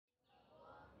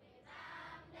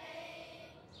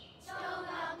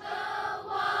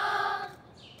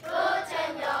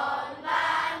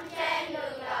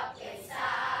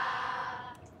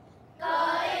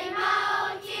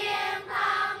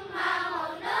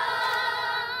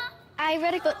I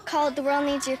read a book called The World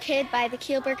Needs Your Kid by the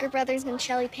Kielburger brothers and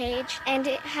Shelley Page, and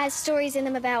it has stories in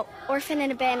them about orphan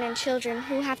and abandoned children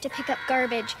who have to pick up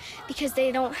garbage because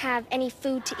they don't have any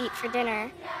food to eat for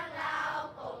dinner.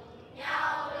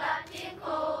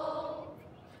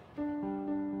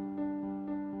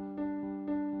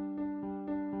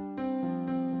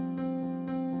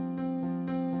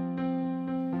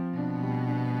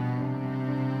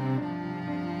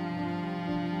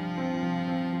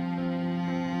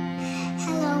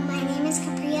 Hello, my name is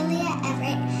Capri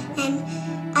Everitt,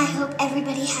 and I hope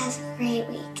everybody has a great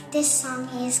week. This song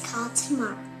is called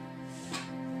Tomorrow.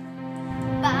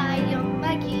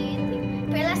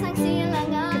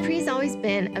 Capri's always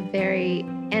been a very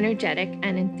energetic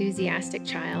and enthusiastic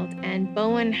child, and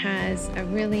Bowen has a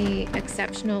really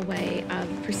exceptional way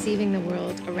of perceiving the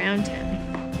world around him.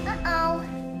 Uh-oh.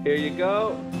 Here you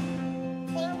go.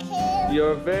 Thank you.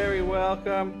 You're very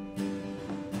welcome.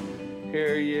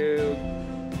 Here you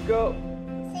go.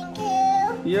 Thank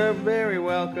you. You're very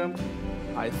welcome.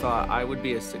 I thought I would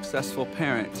be a successful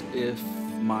parent if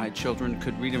my children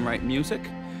could read and write music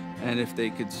and if they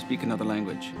could speak another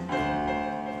language.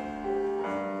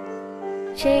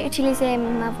 J'ai utilisé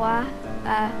ma voix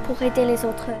pour aider les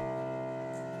autres.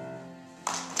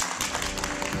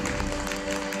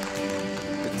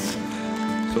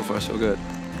 It's so far so good.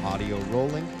 Audio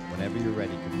rolling whenever you're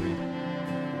ready, Capri.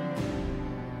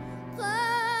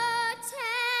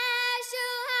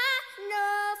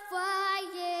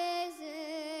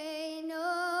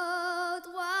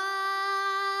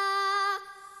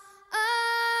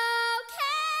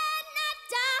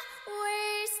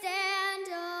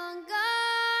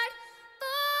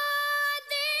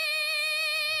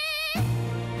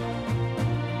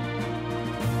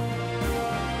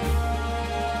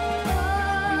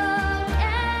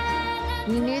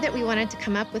 We knew that we wanted to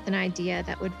come up with an idea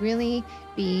that would really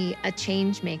be a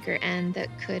change maker and that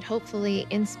could hopefully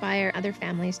inspire other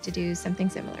families to do something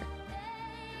similar.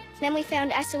 Then we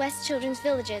found SOS Children's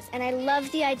Villages, and I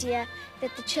love the idea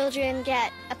that the children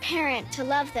get a parent to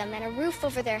love them and a roof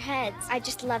over their heads. I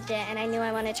just loved it, and I knew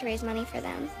I wanted to raise money for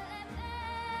them.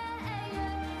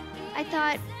 I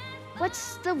thought,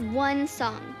 what's the one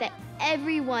song that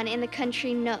everyone in the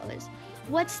country knows?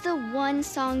 What's the one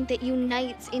song that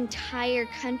unites entire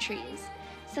countries?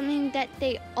 Something that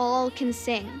they all can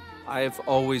sing. I've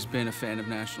always been a fan of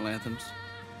national anthems.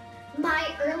 My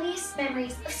earliest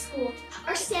memories of school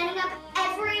are standing up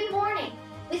every morning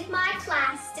with my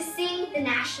class to sing the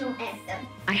national anthem.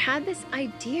 I had this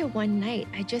idea one night.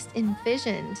 I just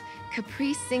envisioned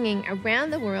Capri singing around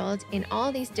the world in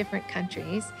all these different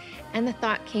countries, and the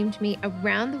thought came to me,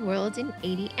 around the world in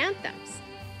 80 anthems.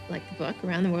 Like the book,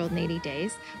 Around the World in 80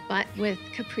 Days, but with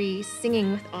Capri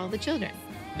singing with all the children.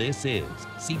 This is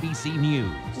CBC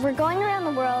News. We're going around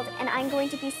the world, and I'm going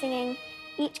to be singing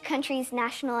each country's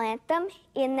national anthem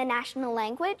in the national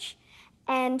language.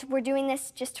 And we're doing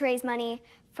this just to raise money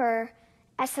for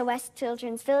SOS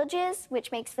Children's Villages, which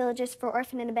makes villages for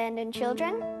orphan and abandoned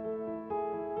children.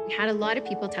 We had a lot of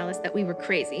people tell us that we were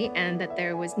crazy and that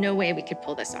there was no way we could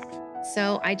pull this off.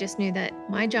 So I just knew that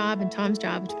my job and Tom's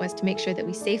job was to make sure that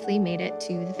we safely made it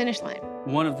to the finish line.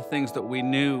 One of the things that we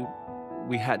knew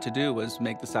we had to do was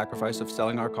make the sacrifice of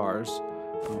selling our cars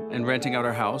and renting out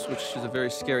our house, which is a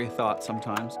very scary thought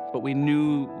sometimes. But we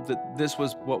knew that this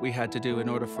was what we had to do in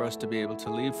order for us to be able to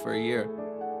leave for a year.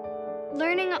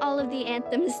 Learning all of the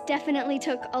anthems definitely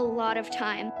took a lot of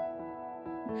time.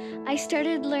 I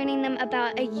started learning them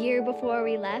about a year before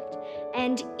we left,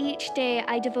 and each day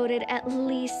I devoted at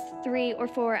least 3 or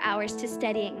 4 hours to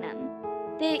studying them.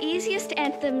 The easiest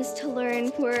anthems to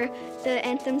learn were the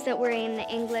anthems that were in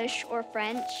English or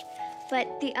French,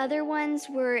 but the other ones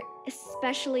were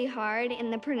especially hard in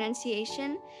the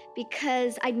pronunciation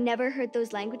because I'd never heard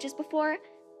those languages before.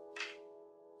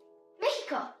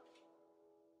 Mexico.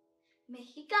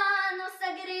 Mexicanos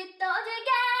a grito de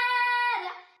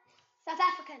guerra. South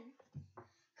African.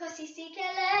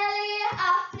 Kosisikele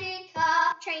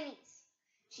Afrika. Chinese.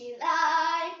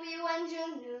 Chilai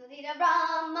Wiwanjunu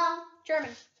Brahma. German.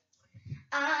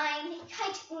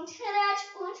 Einigkeit und Recht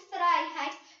und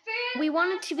Freiheit. We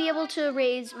wanted to be able to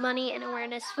raise money and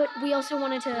awareness, but we also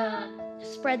wanted to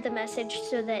spread the message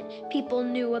so that people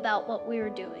knew about what we were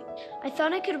doing. I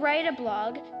thought I could write a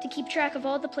blog to keep track of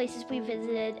all the places we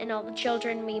visited and all the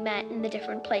children we met in the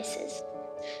different places.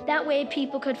 That way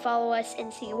people could follow us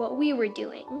and see what we were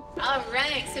doing. All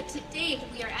right, so today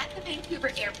we are at the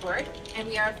Vancouver airport and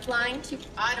we are flying to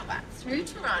Ottawa through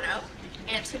Toronto.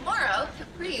 And tomorrow,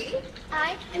 Capri,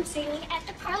 I am singing at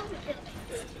the Parliament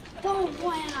Building. Oh,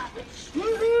 wow.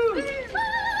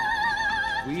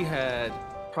 We had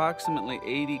approximately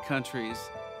 80 countries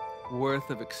worth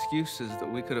of excuses that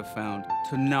we could have found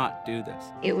to not do this.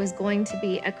 It was going to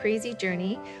be a crazy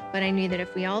journey, but I knew that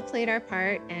if we all played our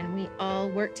part and we all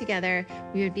worked together,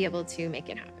 we would be able to make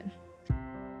it happen.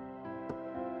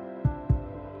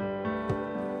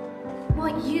 I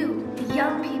want you, the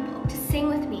young people, to sing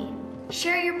with me,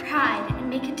 share your pride, and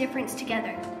make a difference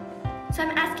together. So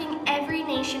I'm asking every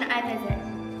nation I visit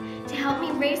to help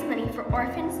me raise money for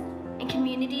orphans and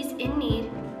communities in need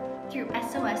through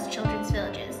SOS Children's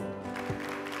Villages.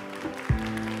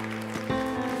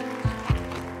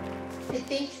 I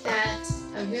think that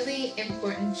a really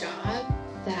important job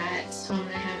that Tom and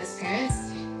I have as parents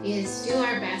is do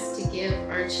our best to give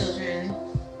our children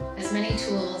as many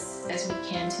tools as we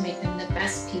can to make them the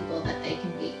best people that they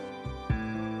can be.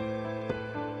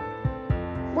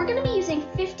 We're going to be using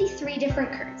 53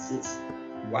 different currencies.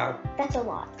 Wow. That's a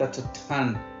lot. That's a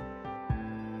ton.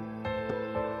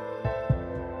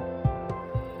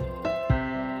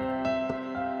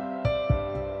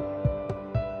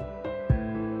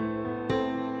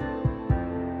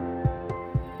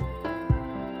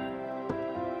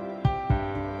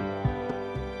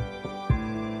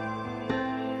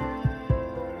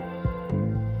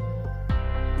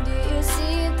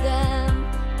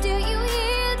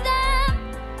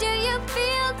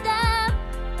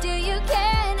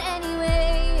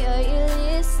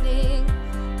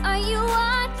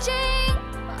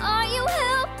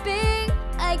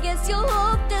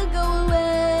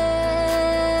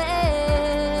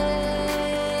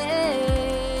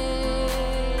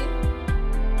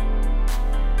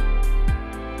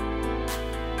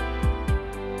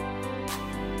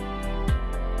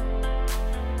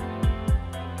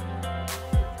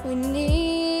 We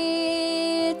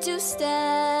need to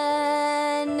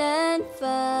stand and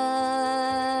fight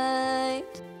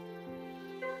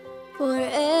for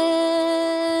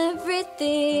everything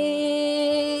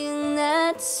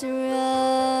that's right.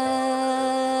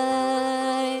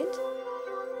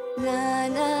 Na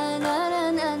na na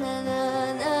na na na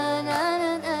na na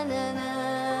na na na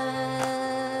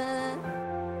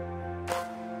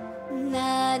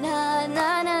na na na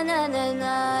na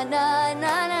na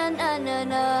na na na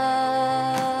na.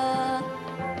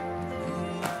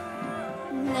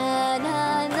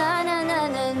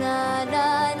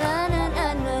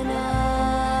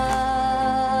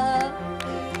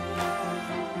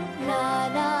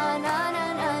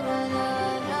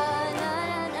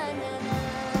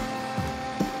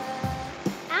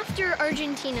 After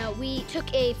Argentina, we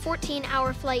took a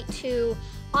 14-hour flight to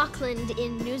Auckland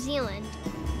in New Zealand.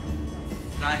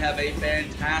 And I have a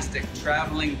fantastic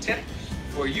traveling tip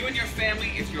for you and your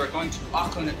family. If you are going to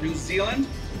Auckland, New Zealand,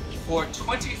 for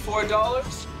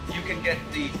 $24, you can get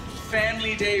the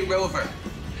Family Day Rover,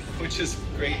 which is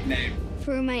a great name.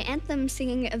 For my anthem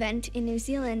singing event in New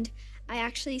Zealand, I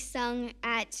actually sung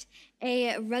at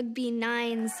a Rugby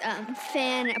Nines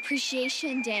fan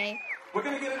appreciation day. We're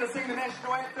going to get into sing the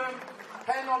national anthem.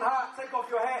 Hand on heart, take off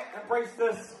your hat, embrace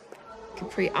this.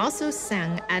 Capri also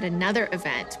sang at another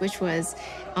event, which was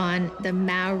on the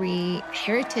Maori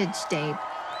Heritage Day.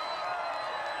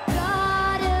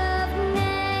 God of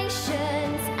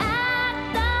nations,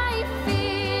 at thy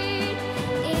feet,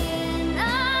 in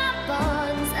the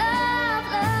bonds of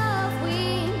love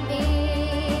we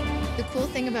meet. The cool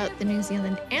thing about the New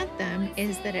Zealand anthem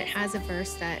is that it has a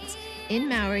verse that's in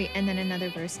Maori and then another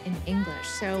verse in English.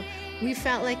 So we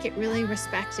felt like it really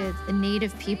respected the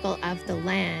native people of the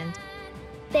land.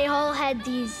 They all had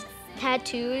these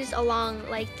tattoos along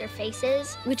like their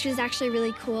faces, which was actually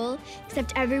really cool,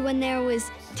 except everyone there was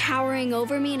towering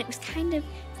over me and it was kind of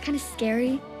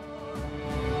scary.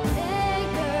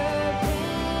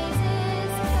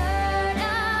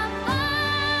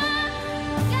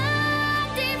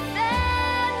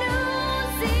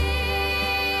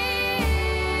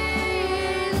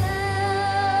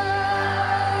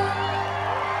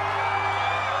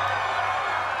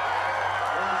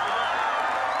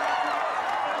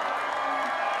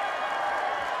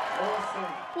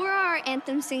 For our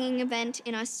anthem singing event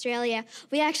in Australia,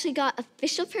 we actually got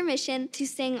official permission to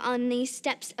sing on the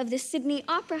steps of the Sydney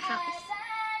Opera House.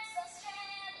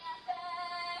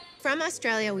 From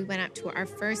Australia, we went up to our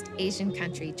first Asian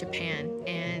country, Japan,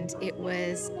 and it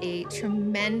was a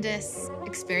tremendous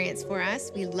experience for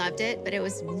us. We loved it, but it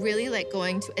was really like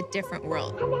going to a different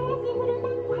world.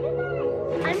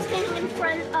 I'm standing in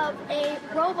front of a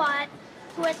robot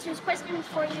who answers questions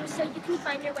for you so you can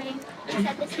find your way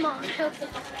inside this mall.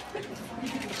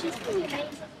 She's pretty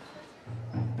amazing.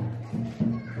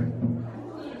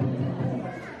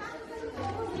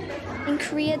 In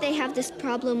Korea, they have this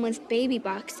problem with baby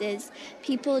boxes.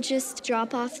 People just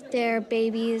drop off their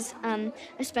babies,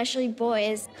 especially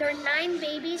boys. There are 9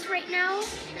 babies right now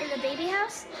in the baby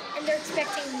house, and they're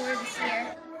expecting more this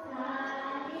year.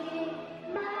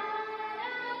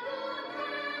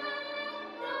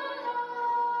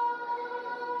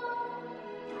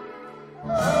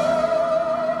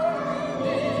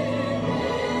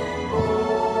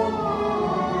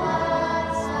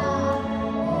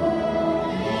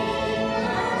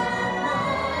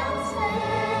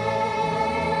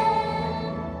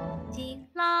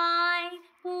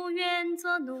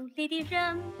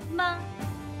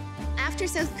 After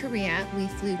South Korea, we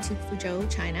flew to Fuzhou,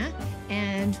 China,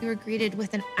 and we were greeted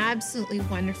with an absolutely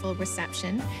wonderful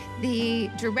reception. The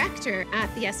director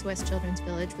at the SOS Children's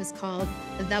Village was called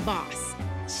the Boss.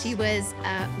 She was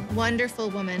a wonderful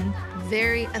woman,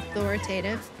 very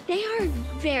authoritative. They are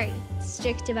very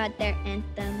strict about their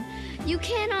anthem. You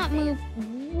cannot move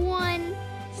one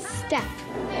step.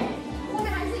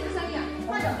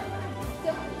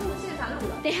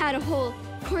 They had a whole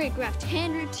choreographed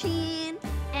hand routine,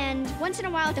 and once in a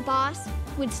while the boss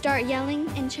would start yelling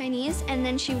in Chinese, and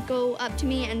then she would go up to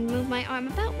me and move my arm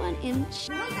about 1 inch.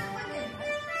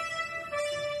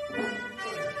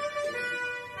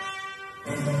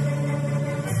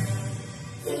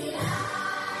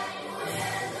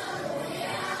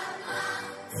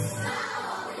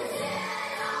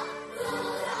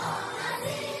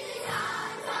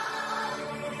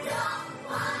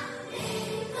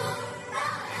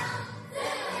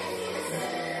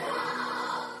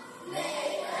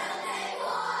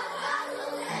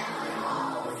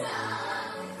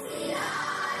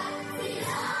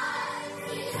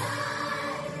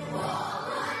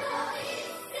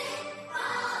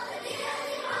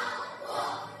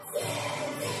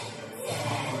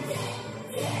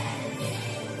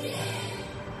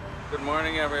 Good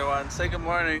morning, everyone. Say good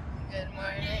morning. Good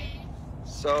morning.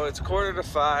 So it's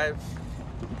 4:45,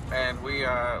 and we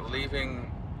are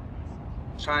leaving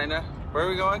China. Where are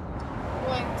we going?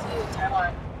 Going to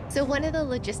Taiwan. So one of the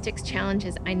logistics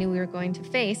challenges I knew we were going to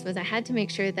face was I had to make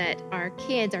sure that our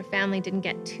kids, our family, didn't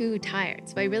get too tired.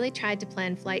 So I really tried to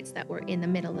plan flights that were in the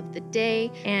middle of the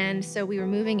day. And so we were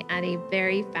moving at a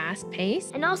very fast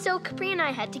pace. And also, Capri and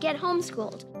I had to get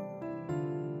homeschooled.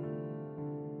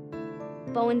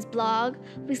 Bowen's blog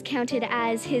was counted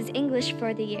as his English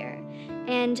for the year.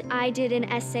 And I did an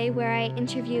essay where I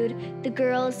interviewed the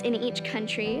girls in each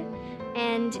country,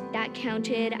 and that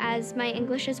counted as my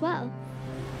English as well.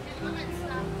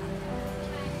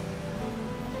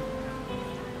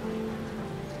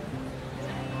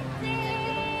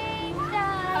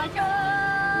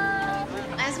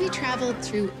 As we traveled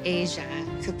through Asia,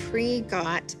 Capri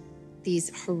got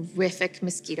these horrific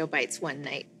mosquito bites one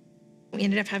night. We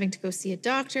ended up having to go see a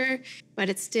doctor, but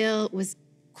it still was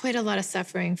quite a lot of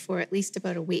suffering for at least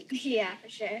about a week. Yeah, for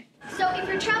sure. So if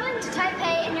you're traveling to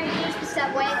Taipei and you're using the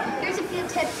subway, here's a few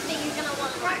tips that you're gonna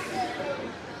want to learn.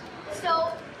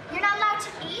 So you're not allowed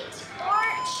to eat or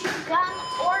chew gum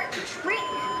or drink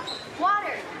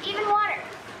water, even water.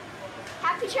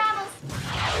 Happy travels!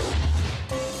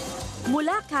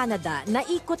 Mula Canada,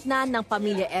 naikot na ng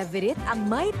pamilya Everitt ang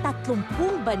may 30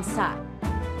 bansa.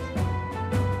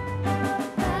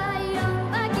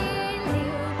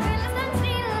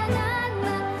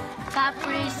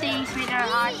 Capri sings with her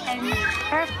heart and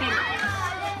her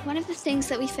fingers. One of the things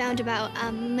that we found about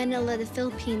Manila, the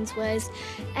Philippines, was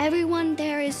everyone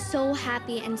there is so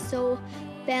happy and so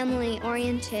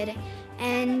family-oriented.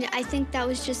 And I think that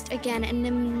was just, again, an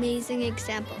amazing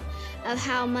example of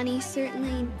how money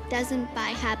certainly doesn't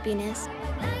buy happiness.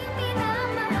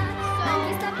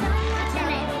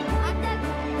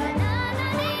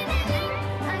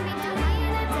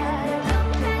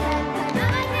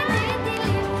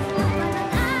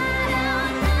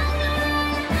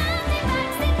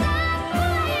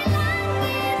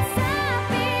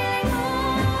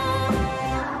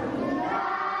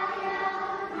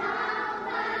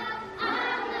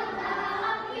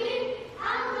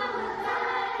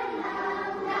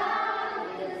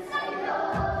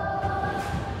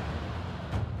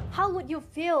 How would you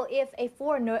feel if a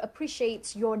foreigner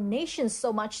appreciates your nation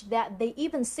so much that they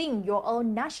even sing your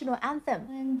own national anthem?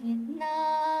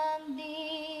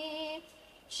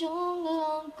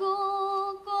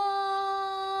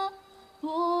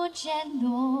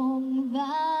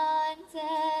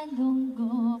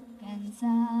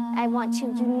 I want to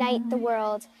unite the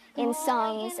world in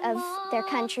songs of their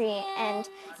country and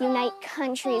unite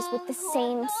countries with the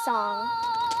same song.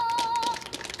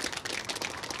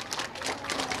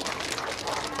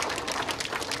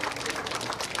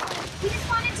 We just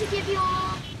wanted to give you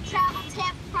a travel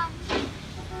tip from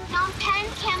Phnom Penh.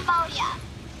 Cambodia.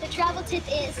 The travel tip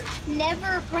is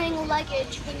never bring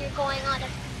luggage when you're going on a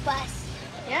bus.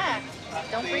 Yeah,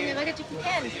 don't bring your luggage if you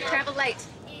can. Travel light.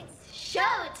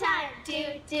 Showtime! Do,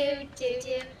 do, do,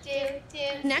 do, do,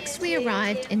 do. Next, we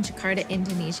arrived in Jakarta,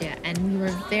 Indonesia, and we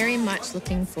were very much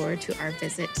looking forward to our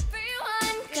visit.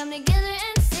 Come together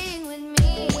and sing with me.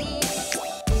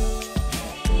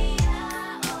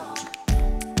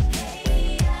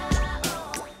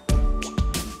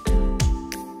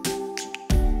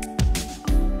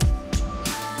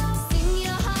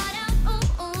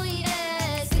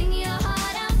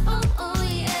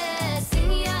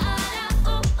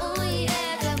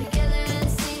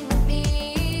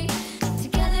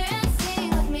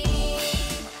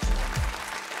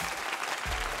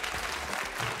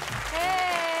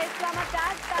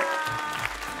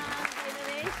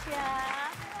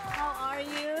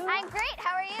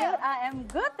 I am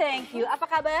good, thank you. Apa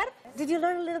kabar? Did you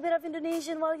learn a little bit of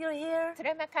Indonesian while you're here?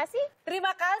 Terima kasih.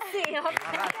 Terima kasih.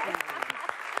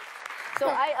 So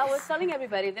I was telling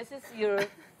everybody, this is your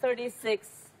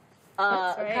 36th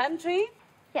country.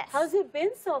 Yes. How's it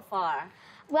been so far?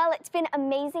 Well, it's been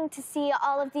amazing to see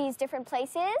all of these different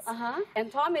places.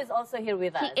 And Tom is also here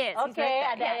with us. He is. He's Okay,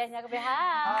 right ada there. ayahnya Capri. Hi.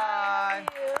 How are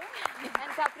you?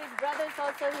 And Capri's brother is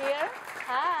also here.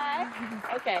 Hi.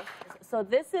 Okay. So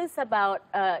this is about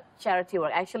charity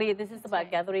work. Actually, this is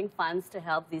about gathering funds to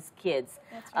help these kids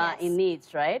in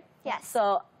needs, right? Yes.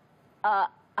 So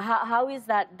how is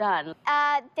that done?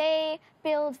 They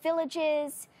build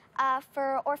villages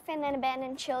for orphan and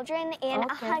abandoned children in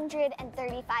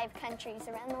 135 countries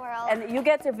around the world. And you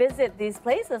get to visit these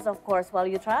places, of course, while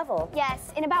you travel.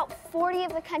 Yes, in about 40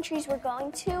 of the countries we're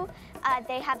going to,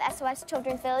 they have SOS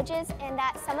Children's Villages, and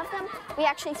at some of them, we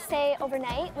actually stay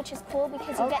overnight, which is cool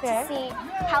because you get to see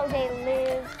how they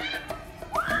live.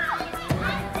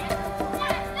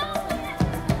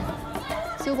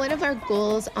 So one of our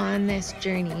goals on this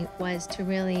journey was to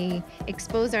really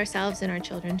expose ourselves and our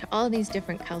children to all these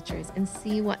different cultures and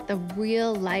see what the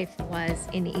real life was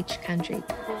in each country.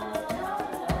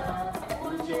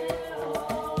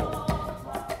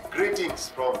 Greetings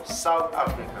from South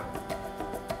Africa.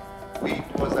 It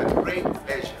was a great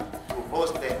pleasure to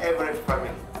host the Everitt family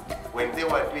when they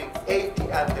were doing 80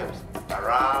 anthems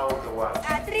around the world.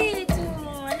 3, 2,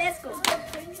 let's go.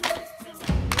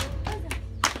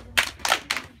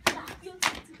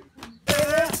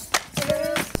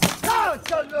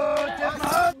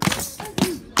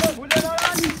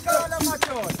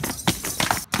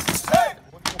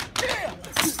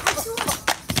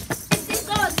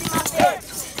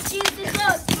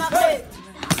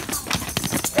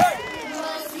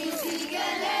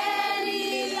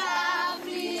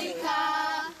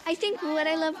 I think what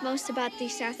I love most about the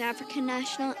South African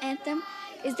national anthem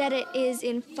is that it is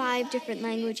in 5 different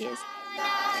languages.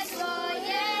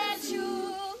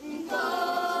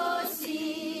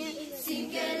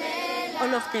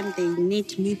 All of them, they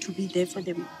need me to be there for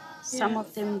them. Some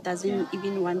of them doesn't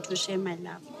even want to share my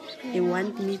love. They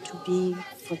want me to be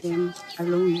for them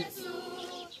alone.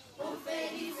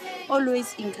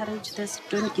 Always encourage us,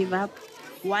 don't give up.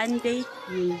 One day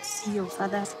you'll see your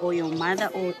father or your mother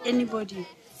or anybody.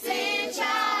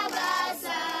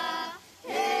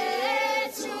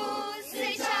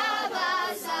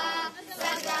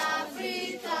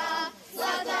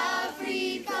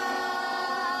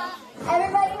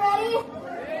 Everybody ready?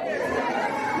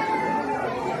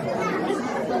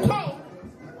 Okay.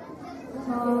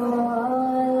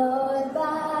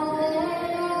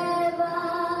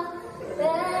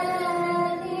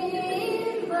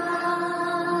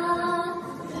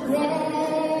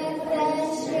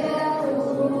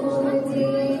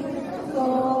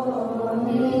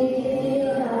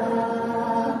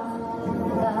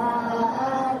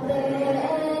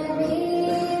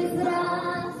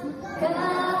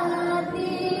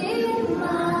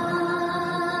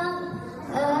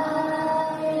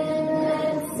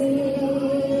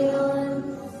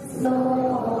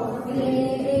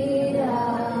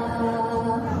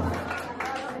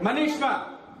 Manishma!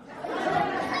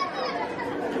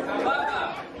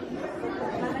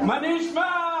 Manishma!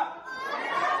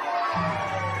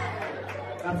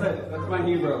 That's it. That's my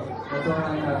hero. That's all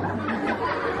I have.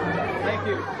 Thank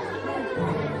you.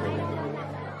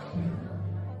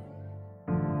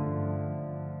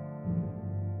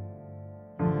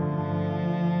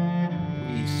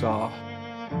 We saw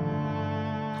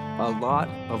a lot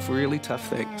of really tough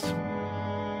things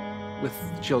with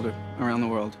children around the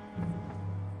world.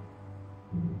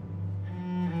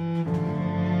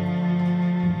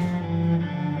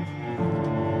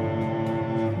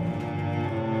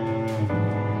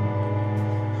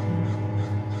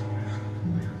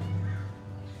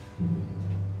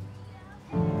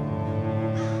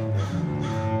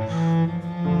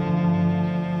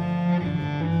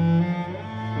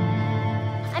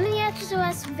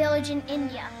 SOS village in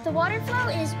India. The water flow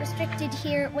is restricted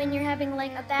here when you're having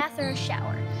like a bath or a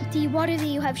shower. The water that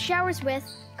you have showers with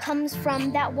comes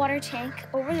from that water tank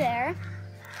over there.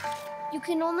 You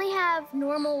can only have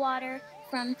normal water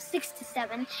from 6 to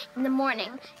 7 in the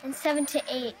morning and 7 to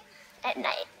 8 at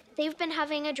night. They've been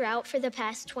having a drought for the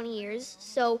past 20 years,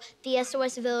 so the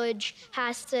SOS village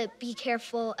has to be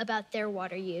careful about their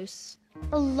water use.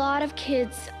 A lot of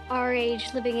kids our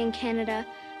age living in Canada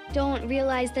don't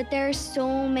realize that there are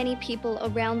so many people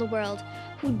around the world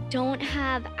who don't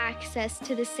have access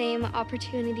to the same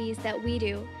opportunities that we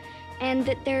do, and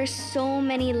that there are so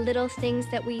many little things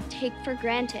that we take for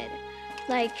granted,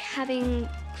 like having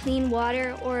clean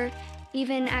water or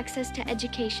even access to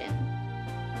education.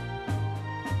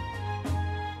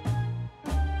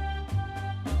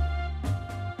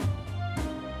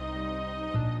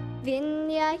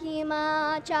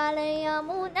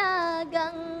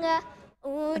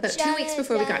 About 2 weeks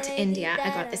before we got to India, I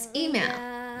got this email.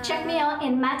 Check me out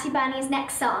in Mati Bani's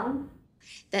next song.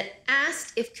 That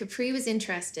asked if Capri was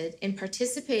interested in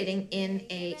participating in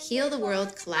a Heal the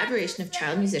World collaboration of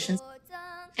child musicians.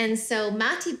 And so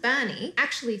Mati Bani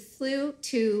actually flew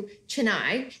to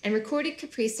Chennai and recorded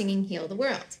Capri singing Heal the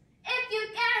World. If you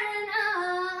get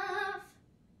enough.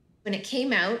 When it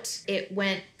came out, it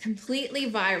went completely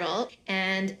viral,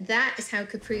 and that is how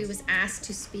Capri was asked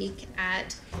to speak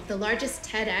at the largest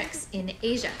TEDx in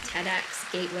Asia,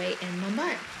 TEDx Gateway in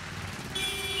Mumbai.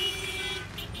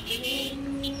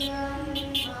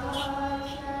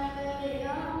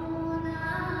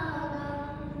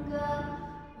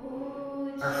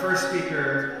 Our first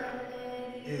speaker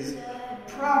is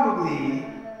probably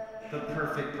the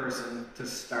perfect person to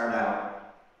start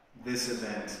out this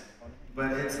event,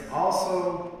 but it's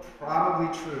also probably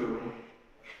true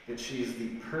that she's the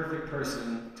perfect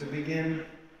person to begin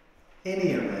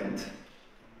any event,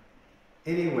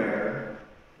 anywhere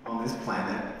on this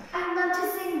planet. I love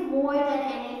to sing more than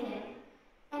anything.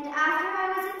 And after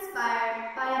I was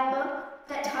inspired by a book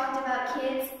that talked about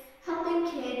kids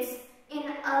helping kids in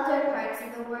other parts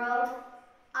of the world,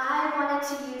 I wanted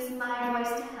to use my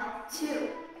voice to help too.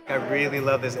 I really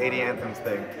love this 80 Anthems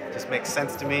thing. It just makes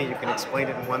sense to me. You can explain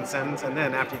it in one sentence, and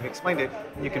then after you've explained it,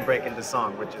 you can break into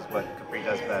song, which is what Capri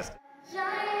does best.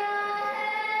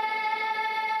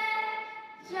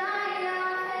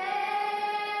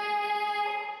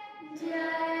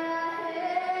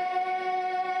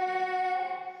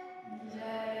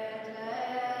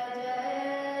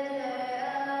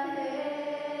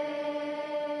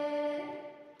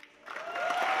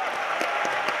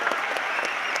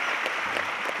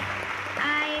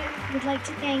 I would like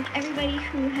to thank everybody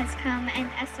who has come and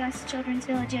SOS Children's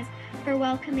Villages for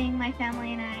welcoming my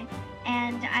family and I.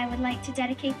 And I would like to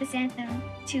dedicate this anthem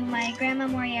to my grandma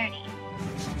Moriarty.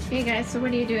 Hey guys, so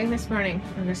what are you doing this morning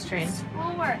on this train?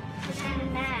 Schoolwork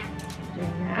and math.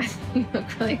 Doing math. You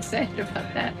look really excited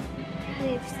about that.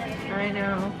 Really excited. I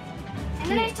know.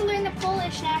 And then I have to learn the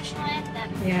Polish national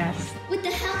anthem. Yes. With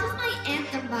the help of my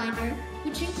anthem binder,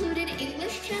 which included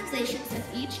English translations of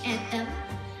each anthem,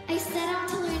 I set out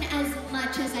to learn as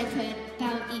much as I could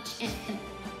about each anthem.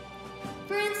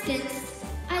 For instance,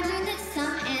 I learned that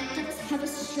some anthems have a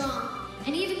strong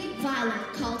and even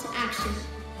violent call to action,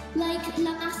 like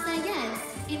La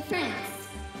Marseillaise in France,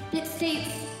 that states,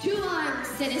 "To arms,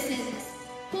 citizens,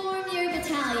 form your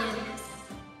battalions."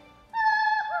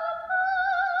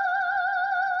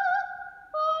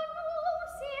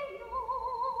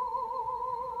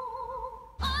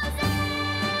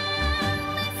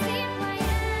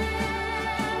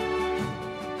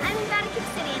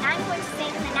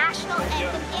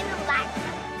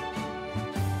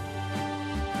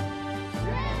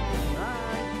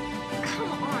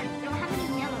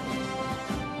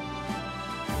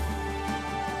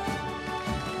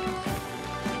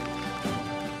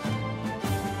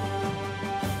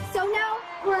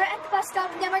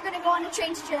 Stop, then we're gonna go on a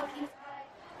train to Germany.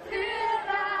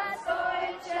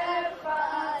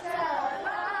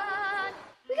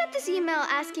 We got this email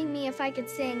asking me if I could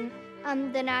sing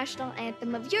the national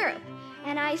anthem of Europe.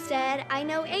 And I said, I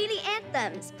know 80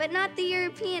 anthems, but not the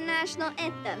European national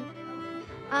anthem.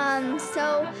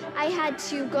 So I had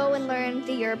to go and learn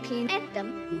the European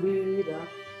anthem.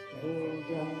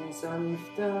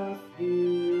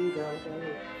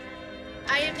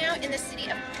 I am now in the city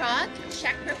of Prague,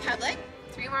 Czech Republic.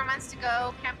 3 more months to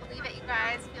go. Can't believe it, you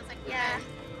guys. Feels like we've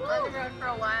been on the road for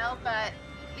a while, but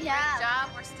we have a job.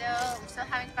 We're still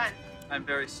having fun. I'm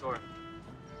very sore.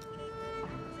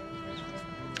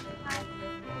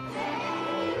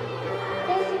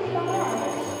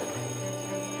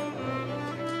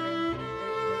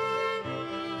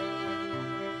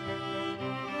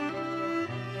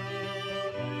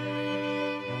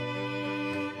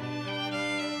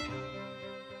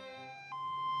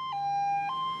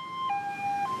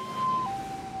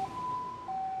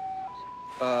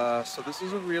 So this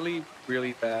is a really,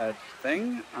 really bad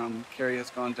thing. Carrie has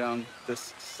gone down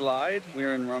this slide.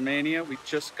 We're in Romania. We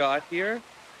just got here.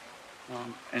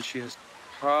 And she has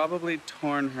probably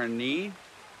torn her knee.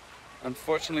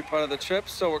 Unfortunately, part of the trip,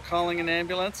 so we're calling an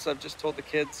ambulance. I've just told the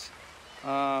kids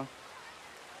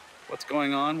what's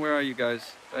going on. Where are you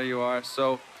guys? There you are.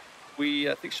 So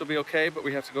I think she'll be okay, but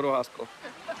we have to go to a hospital.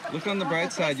 Look on the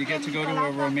bright side, you get to go to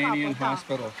a Romanian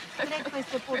hospital.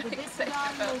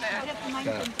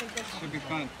 Yeah, should be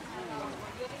fun.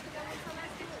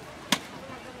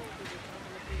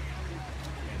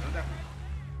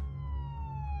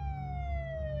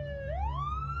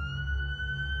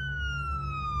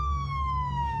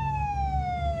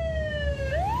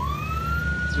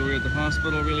 So we're at the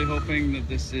hospital, really hoping that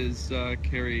this is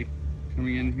Carrie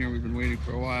coming in here. We've been waiting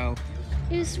for a while.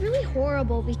 It was really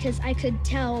horrible because I could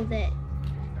tell that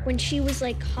when she was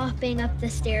like hopping up the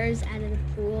stairs out of the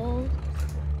pool,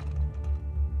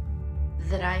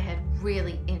 that I had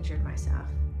really injured myself.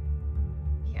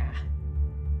 Yeah.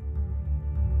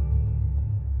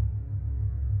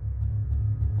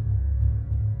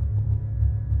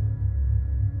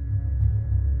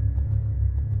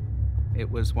 It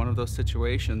was one of those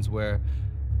situations where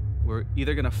we're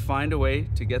either going to find a way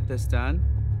to get this done,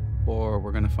 or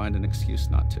we're going to find an excuse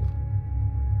not to.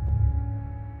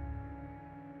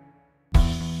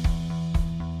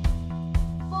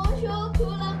 Bonjour tout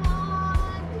le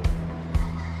monde.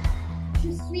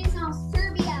 Je suis en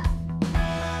Serbia.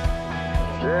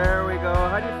 There we go.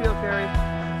 How do you feel, Carrie?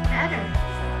 Better.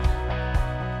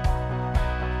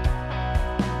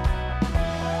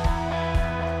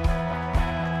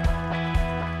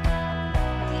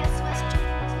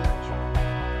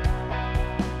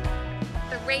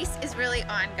 Race is really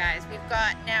on, guys. We've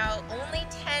got now only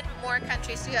 10 more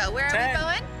countries to go. Where are we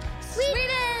going?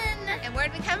 Sweden! And where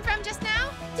did we come from just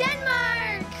now?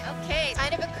 Denmark! Okay,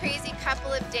 kind of a crazy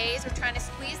couple of days. We're trying to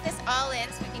squeeze this all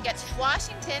in so we can get to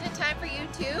Washington in time for you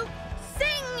to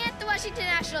Sing at the Washington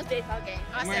National Baseball game.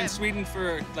 Awesome. We're in Sweden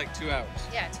for like 2 hours.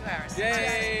 Yeah, 2 hours.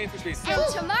 Yay for Sweden.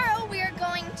 And tomorrow we are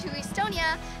going to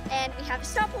Estonia, and we have a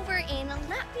stopover in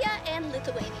Latvia and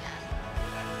Lithuania.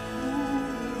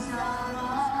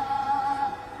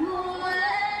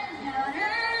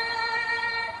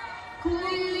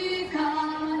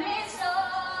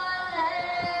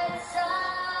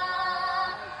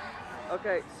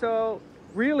 Okay, so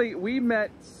really, we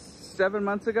met 7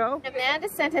 months ago. Amanda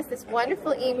sent us this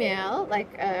wonderful email like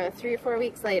 3 or 4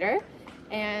 weeks later,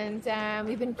 and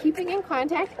we've been keeping in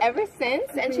contact ever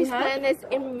since, and she's planned this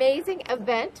amazing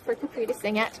event for Capri to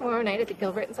sing at tomorrow night at the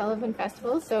Gilbert and Sullivan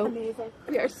Festival, so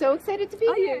we are so excited to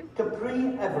be here. Capri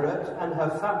Everitt and her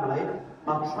family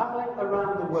are travelling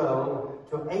around the world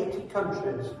to 80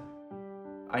 countries.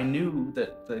 I knew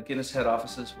that the Guinness head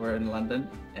offices were in London,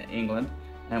 England,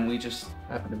 and we just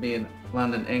happened to be in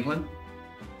London, England.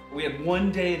 We had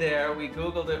 1 day there, we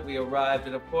Googled it, we arrived,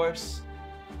 and of course,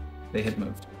 they had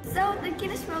moved. So the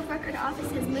Guinness World Record office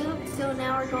has moved, so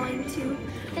now we're going to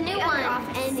the new one,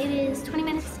 office. And it is 20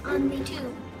 minutes on the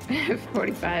tube.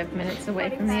 45 minutes away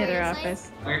from the other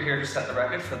office. We're here to set the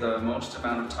record for the most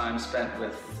amount of time spent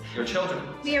with your children.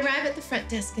 We arrive at the front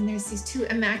desk and there's these 2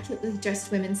 immaculately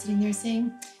dressed women sitting there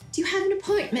saying, "Do you have an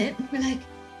appointment?" And we're like,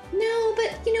 "No,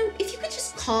 but if you could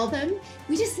just call them,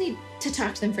 we just need to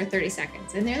talk to them for 30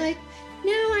 seconds. And they're like,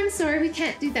 "No, I'm sorry, we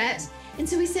can't do that." And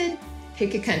so we said,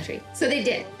 "Pick a country." So they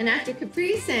did. And after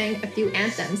Capri sang a few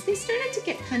anthems, they started to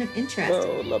get kind of interested.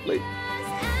 Oh, lovely.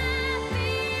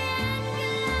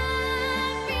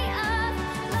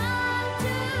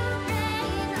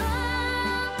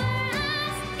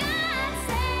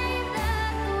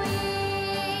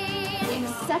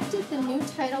 Accepted the new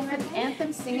title for the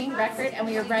anthem singing record, and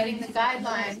we are writing the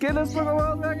guidelines. Guinness for the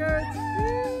World Records!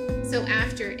 So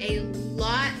after a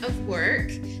lot of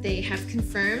work, they have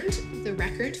confirmed the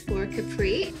record for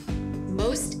Capri,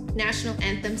 most national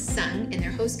anthems sung in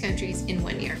their host countries in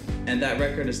 1 year. And that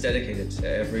record is dedicated to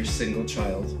every single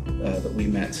child that we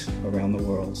met around the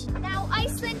world. Now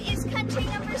Iceland is country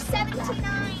number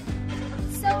 79.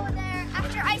 So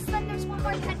after Iceland, there's one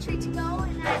more country to go,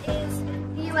 and that is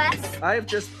the US. I have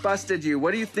just busted you.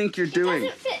 What do you think you're doing? It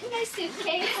doesn't fit in my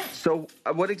suitcase. So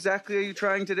what exactly are you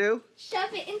trying to do?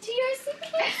 Shove it into your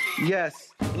suitcase. Yes.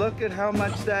 Look at how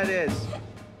much that is.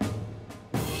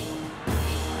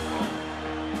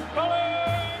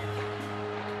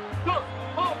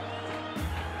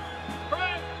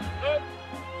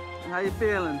 How you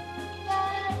feeling?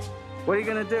 Good. What are you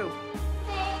gonna do?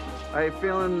 Are you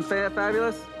feeling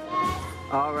fabulous? Yes.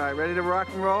 All right, ready to rock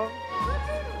and roll?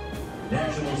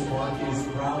 National Squad is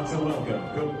proud to welcome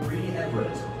Capri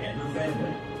Everitt and her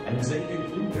family as they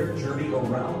conclude their journey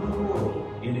around the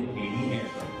world in 80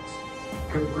 anthems.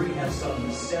 Capri has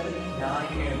sung 79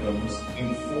 anthems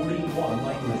in 41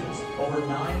 languages over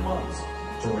 9 months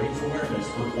to raise awareness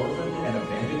for orphaned and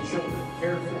abandoned children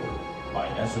cared for by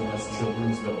SOS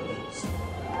Children's Villages.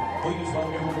 Please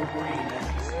welcome Capri as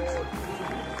she sings her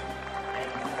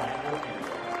and final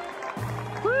anthem.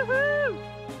 Woohoo!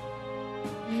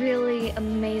 Really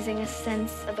amazing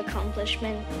sense of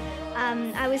accomplishment.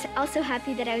 I was also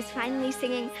happy that I was finally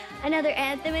singing another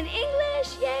anthem in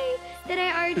English, yay, that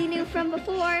I already knew from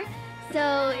before.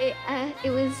 So it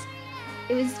was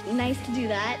nice to do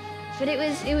that, but it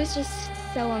was just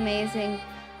so amazing.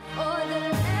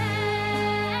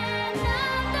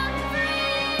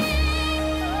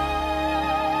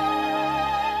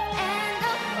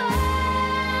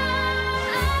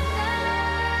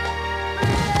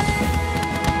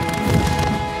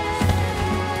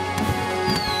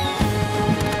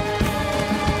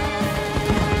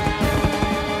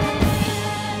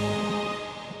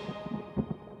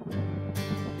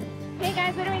 Hey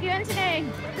guys, what are we doing today?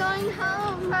 We're going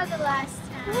home for the last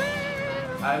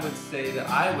time. I would say that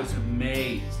I was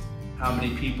amazed how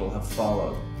many people have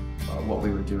followed what we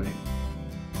were doing.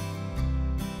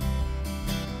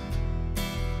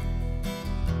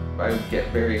 I get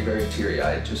very, very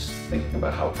teary-eyed just thinking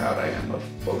about how proud I am of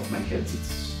both my kids.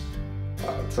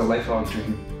 It's a lifelong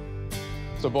dream.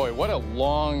 So boy, what a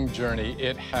long journey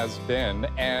it has been,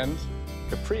 and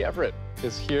Capri Everitt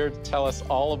is here to tell us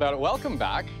all about it. Welcome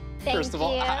back. First of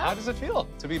all, how does it feel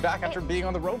to be back after being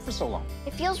on the road for so long?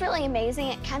 It feels really amazing.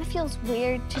 It kind of feels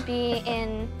weird to be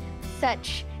in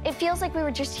such... It feels like we were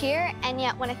just here, and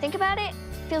yet when I think about it,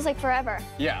 it feels like forever.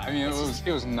 Yeah, I mean, it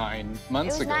was 9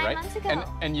 months ago, right? 9 months ago.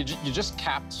 And you just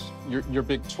capped your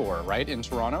big tour, right, in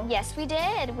Toronto? Yes, we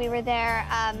did. We were there,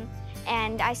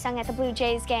 and I sung at the Blue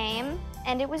Jays game,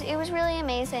 and it was really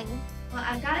amazing. Well,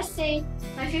 I've got to say,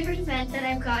 my favorite event that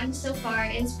I've gotten so far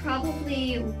is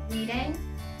probably reading.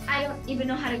 I don't even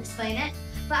know how to explain it,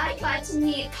 but I got to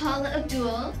meet Paula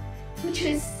Abdul, which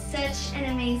was such an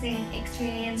amazing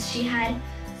experience. She had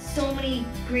so many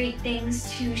great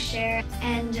things to share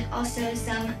and also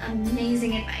some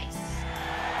amazing advice.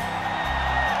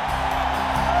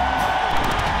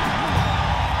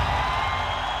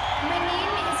 My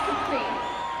name is Capri.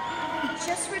 I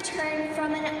just returned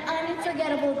from an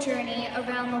unforgettable journey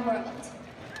around the world.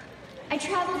 I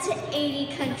traveled to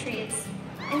 80 countries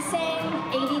and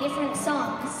sang 80 different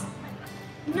songs.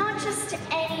 Not just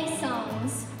any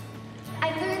songs. I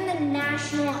learned the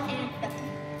national anthem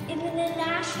in the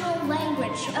national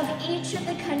language of each of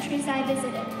the countries I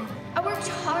visited. I worked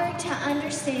hard to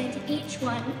understand each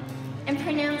one and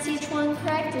pronounce each one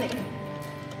correctly.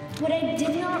 What I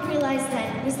did not realize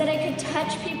then was that I could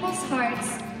touch people's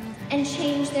hearts and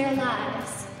change their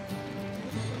lives.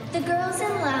 The girls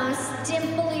in Laos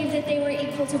didn't believe that they were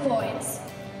equal to boys.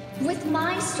 With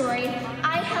my story,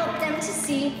 I helped them to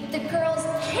see that girls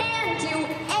can do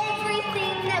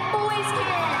everything that boys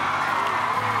can.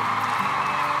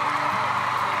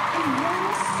 And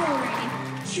one story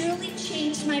truly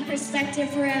changed my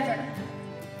perspective forever.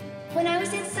 When I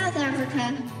was in South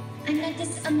Africa, I met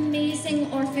this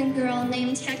amazing orphan girl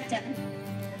named Hector.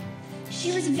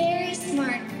 She was very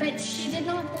smart, but she did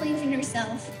not believe in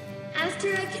herself.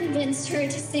 After I convinced her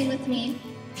to sing with me,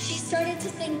 she started to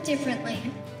think differently.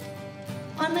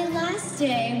 On my last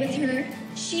day with her,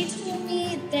 she told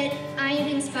me that I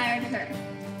had inspired her,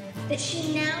 that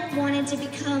she now wanted to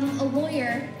become a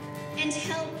lawyer and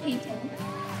help people.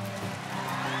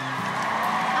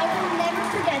 I will never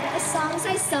forget the songs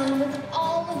I sung with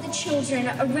all of the children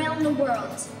around the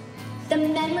world. The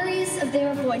memories of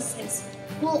their voices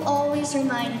will always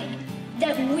remind me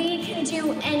that we can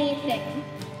do anything,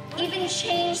 even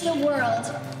change the world,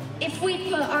 if we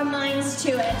put our minds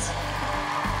to it.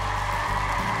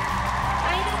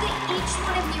 Each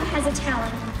one of you has a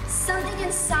talent, something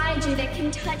inside you that can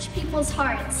touch people's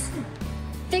hearts.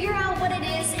 Figure out what it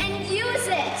is and use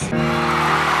it!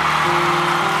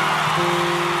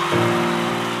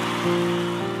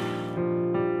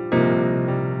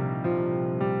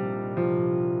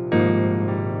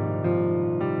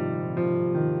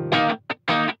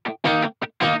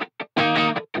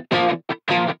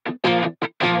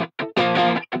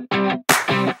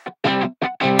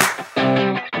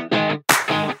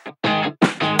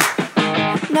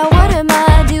 Now what am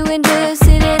I doing just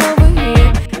sitting over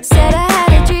here? Said I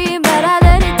had a dream, but I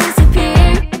let it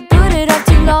disappear. Put it off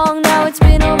too long.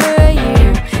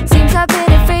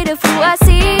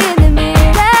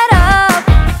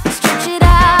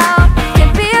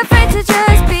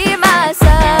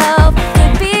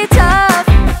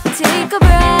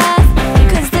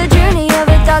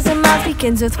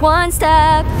 ends with one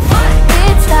step.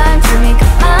 It's time to make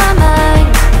up my mind.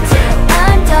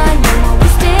 I'm done, no more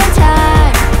wasting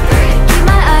time. Keep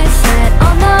my eyes set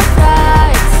on the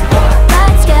prize.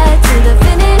 Let's get to the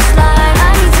finish line.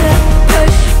 I need to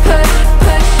push, push,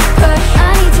 push, push.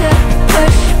 I need to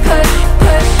push, push,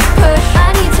 push, push. I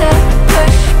need to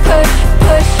push, push,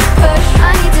 push, push.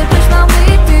 I need to push my way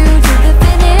through to the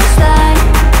finish line.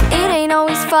 It ain't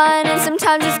always fun, and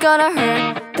sometimes it's gonna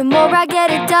hurt. The more I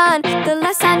get it done, the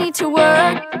less I need to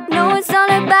work. No, it's not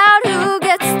about who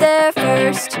gets there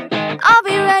first. I'll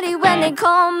be ready when they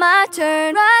call my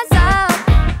turn. Rise up.